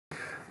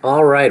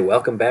All right,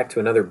 welcome back to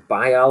another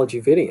biology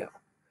video.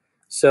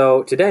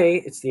 So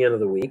today it's the end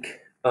of the week.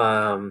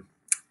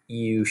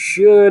 You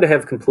should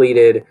have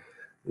completed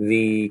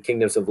the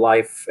Kingdoms of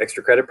Life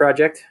extra credit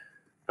project,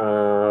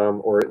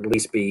 or at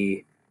least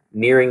be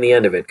nearing the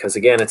end of it, because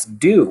again, it's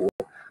due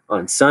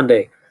on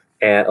Sunday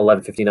at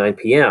 11:59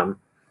 p.m.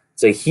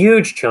 It's a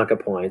huge chunk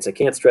of points. I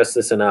can't stress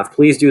this enough.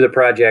 Please do the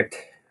project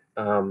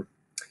um,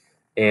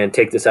 and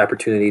take this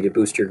opportunity to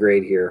boost your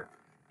grade here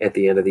at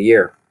the end of the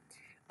year.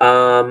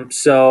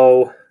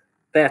 So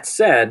that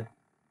said,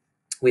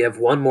 we have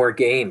one more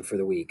game for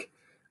the week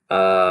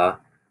that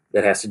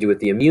has to do with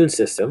the immune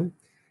system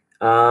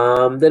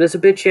that is a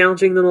bit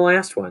challenging than the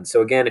last one.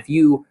 So again, if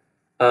you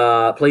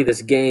play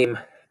this game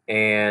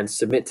and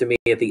submit to me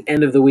at the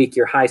end of the week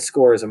your high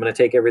scores, I'm going to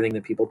take everything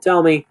that people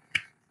tell me,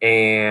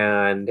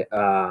 and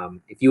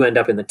if you end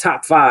up in the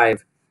top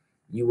 5,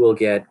 you will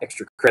get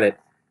extra credit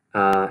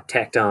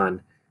tacked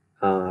on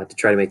to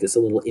try to make this a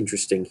little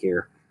interesting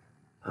here.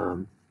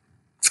 Um,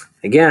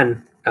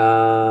 Again,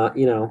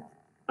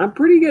 I'm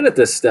pretty good at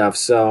this stuff,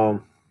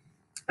 so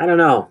I don't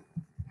know.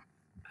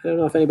 I don't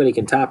know if anybody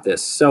can top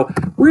this. So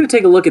we're going to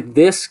take a look at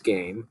this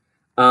game.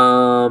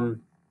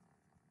 Um,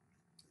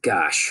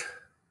 gosh,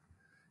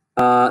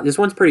 this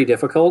one's pretty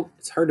difficult.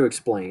 It's hard to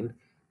explain.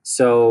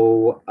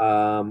 So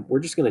we're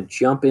just going to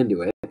jump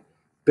into it.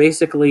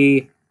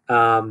 Basically,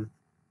 there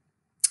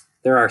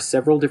are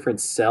several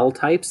different cell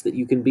types that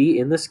you can be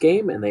in this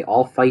game, and they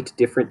all fight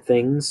different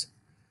things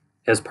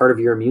as part of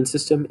your immune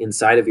system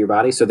inside of your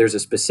body. So there's a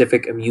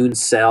specific immune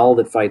cell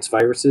that fights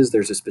viruses.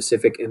 There's a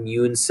specific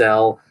immune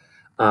cell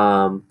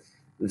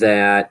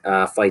that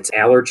fights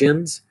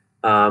allergens.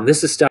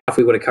 This is stuff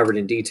we would have covered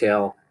in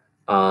detail,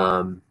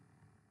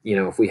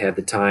 if we had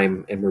the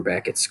time and we're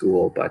back at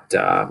school. But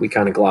we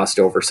kind of glossed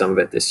over some of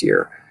it this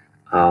year.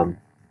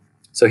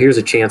 So here's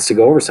a chance to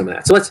go over some of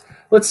that. So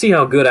let's see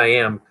how good I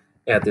am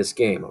at this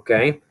game.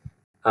 Okay.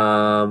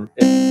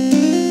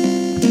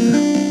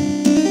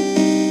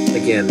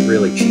 Again,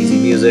 really cheesy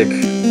music.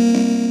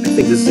 I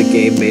think this is a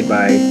game made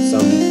by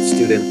some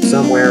student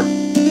somewhere.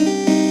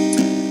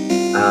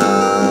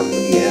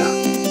 Yeah.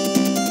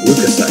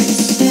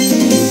 Leukocytes.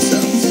 Immune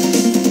cells.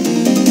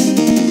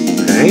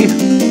 Okay.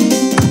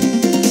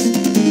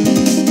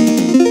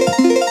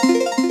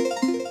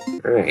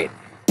 Alright.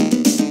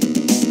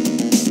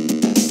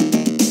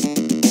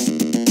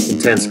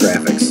 Intense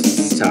graphics. This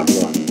is top of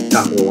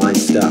the line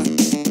stuff.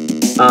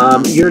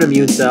 You're an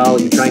immune cell.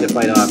 You're trying to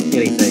fight off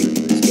anything.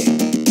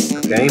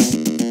 Okay,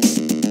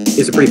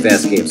 it's a pretty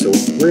fast game, so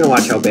we're going to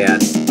watch how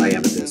bad I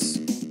am at this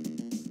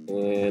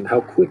and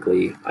how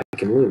quickly I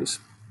can lose.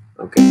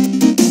 Okay.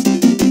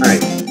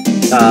 Alright.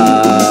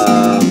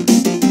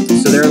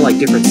 So there are like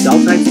different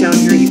cell types down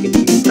here. You can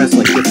press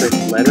like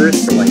different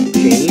letters for like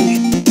change.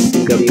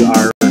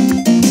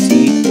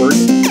 WRT word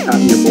top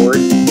of your board.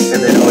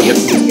 And then, you have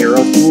to use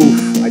arrow.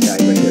 Oof, I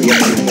died right there. You have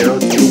to use arrow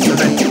to do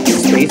something.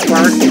 Space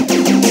bar to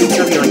do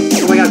something. You're like,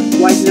 oh my god,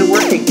 why isn't it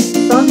working?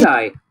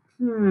 Fungi.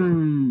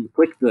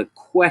 Click the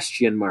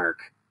question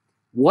mark.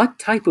 What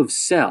type of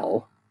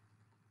cell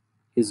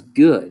is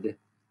good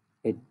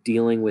at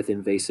dealing with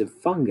invasive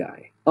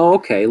fungi? Oh,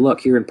 okay,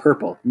 look, here in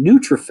purple.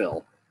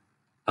 Neutrophil.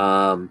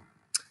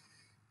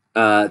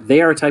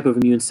 They are a type of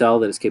immune cell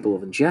that is capable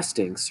of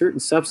ingesting certain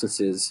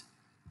substances,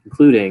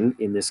 including,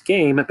 in this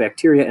game,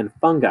 bacteria and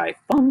fungi.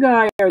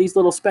 Fungi are these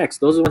little specks.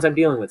 Those are the ones I'm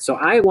dealing with. So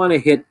I want to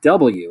hit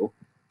W,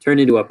 turn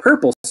into a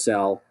purple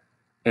cell,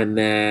 and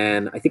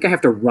then I think I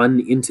have to run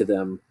into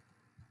them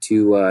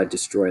to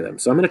destroy them.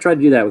 So I'm going to try to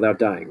do that without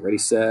dying. Ready,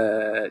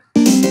 set.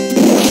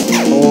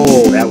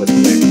 Oh, that was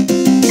quick.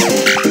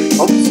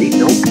 Oh, see,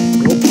 nope.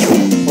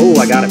 Oh,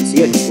 I got him.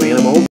 See, I just ran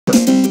him over.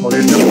 Oh,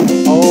 there's no.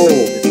 Oh,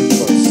 the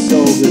people are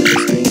so good at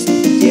this game. It's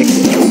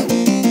ridiculous.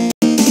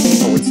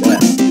 Oh, what's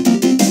that?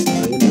 I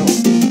don't even know.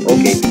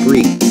 Okay,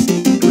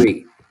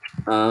 debris.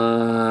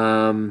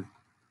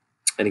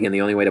 And again,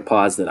 the only way to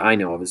pause that I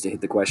know of is to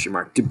hit the question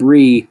mark.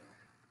 Debris,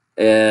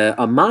 a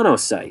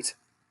monocyte.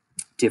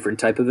 Different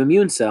type of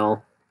immune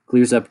cell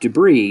clears up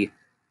debris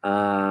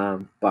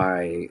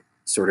by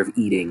sort of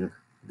eating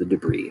the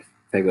debris.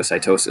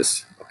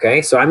 Phagocytosis.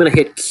 Okay, so I'm going to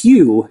hit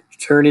Q,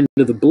 turn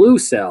into the blue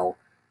cell,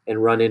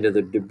 and run into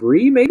the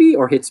debris, maybe?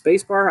 Or hit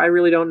spacebar? I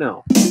really don't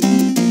know.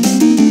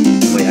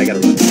 Wait, I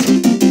got to run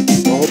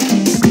it. Oh.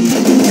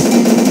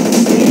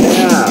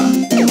 Yeah.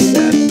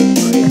 Right.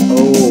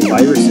 Oh,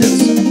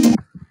 viruses.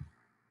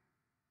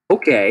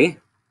 Okay.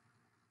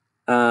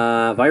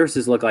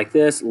 Viruses look like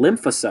this.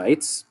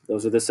 Lymphocytes,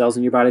 those are the cells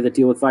in your body that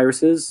deal with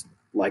viruses,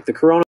 like the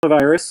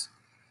coronavirus.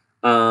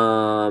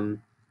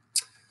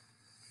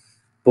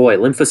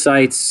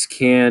 Lymphocytes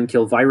can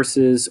kill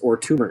viruses or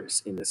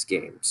tumors in this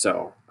game.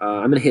 So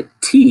I'm going to hit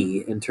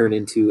T and turn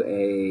into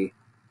a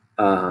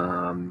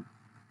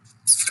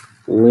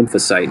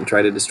lymphocyte and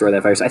try to destroy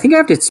that virus. I think I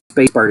have to hit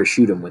spacebar to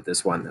shoot him with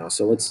this one, though.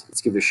 So let's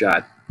give it a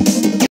shot.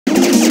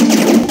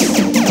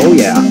 Oh,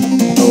 yeah.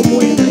 Oh,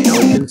 boy. And then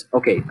allergens.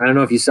 Okay, I don't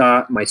know if you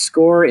saw my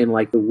score in,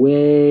 like, the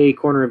way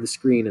corner of the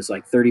screen is,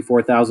 like,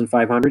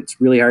 34,500. It's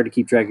really hard to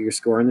keep track of your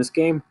score in this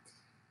game.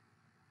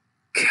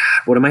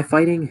 What am I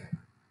fighting? I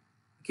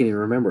can't even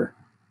remember.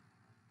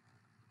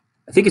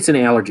 I think it's an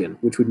allergen,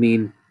 which would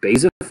mean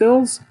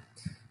basophils.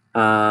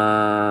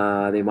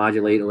 They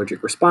modulate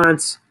allergic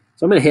response.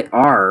 So I'm going to hit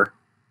R, and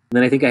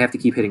then I think I have to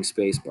keep hitting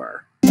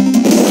spacebar. Oh,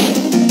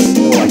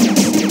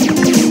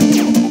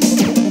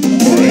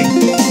 okay.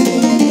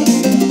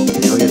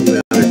 Now we got to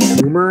do another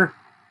tumor.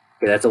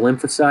 Okay, that's a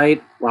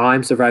lymphocyte. Wow,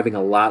 I'm surviving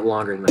a lot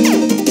longer than I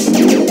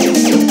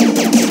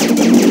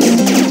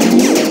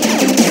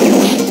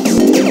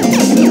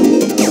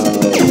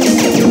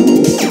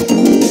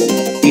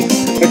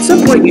At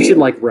some point, you should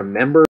like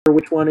remember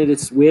which one it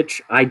is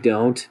which. I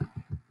don't.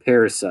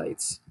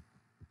 Parasites.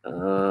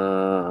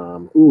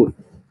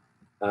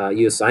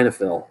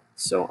 Eosinophil.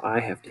 So I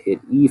have to hit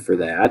E for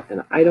that,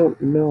 and I don't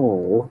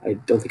know. I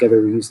don't think I've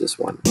ever used this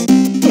one.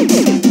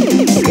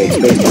 Okay,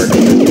 spacebar.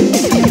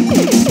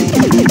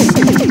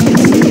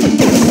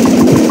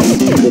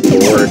 Good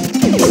lord.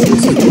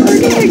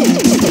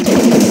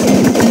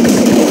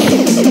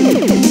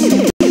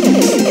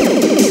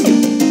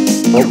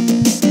 Oh,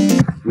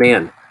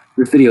 man.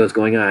 This video is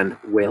going on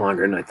way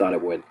longer than I thought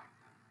it would.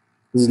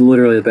 This is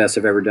literally the best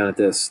I've ever done at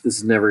this. This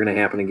is never going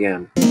to happen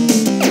again.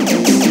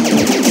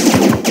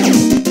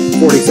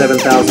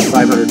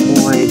 47,500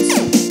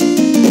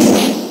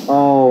 points.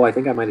 Oh, I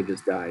think I might have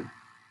just died.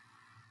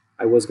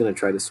 I was going to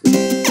try to switch.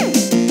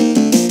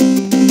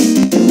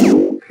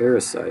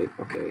 Parasite,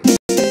 okay.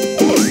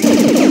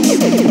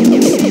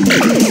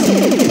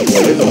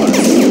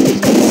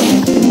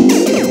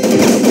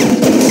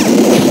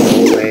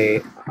 No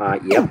way.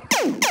 Yep.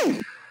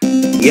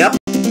 Yep.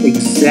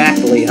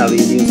 Exactly how the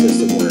immune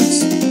system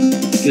works.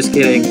 Just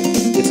kidding.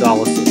 It's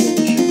all a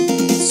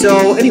simulation.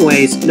 So,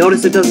 anyways,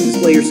 notice it doesn't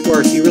display your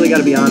score, so you really got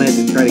to be on it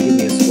and try to give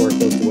me a score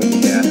close to what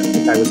you had. I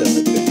think I was at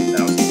like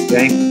 50,000.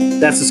 Okay,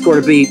 that's the score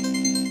to beat.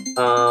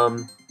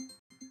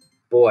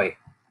 Boy,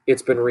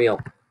 it's been real.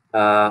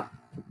 Try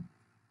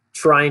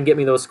and get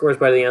me those scores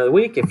by the end of the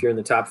week. If you're in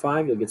the top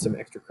 5, you'll get some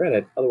extra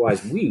credit.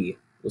 Otherwise, we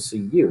will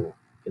see you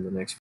in the next video.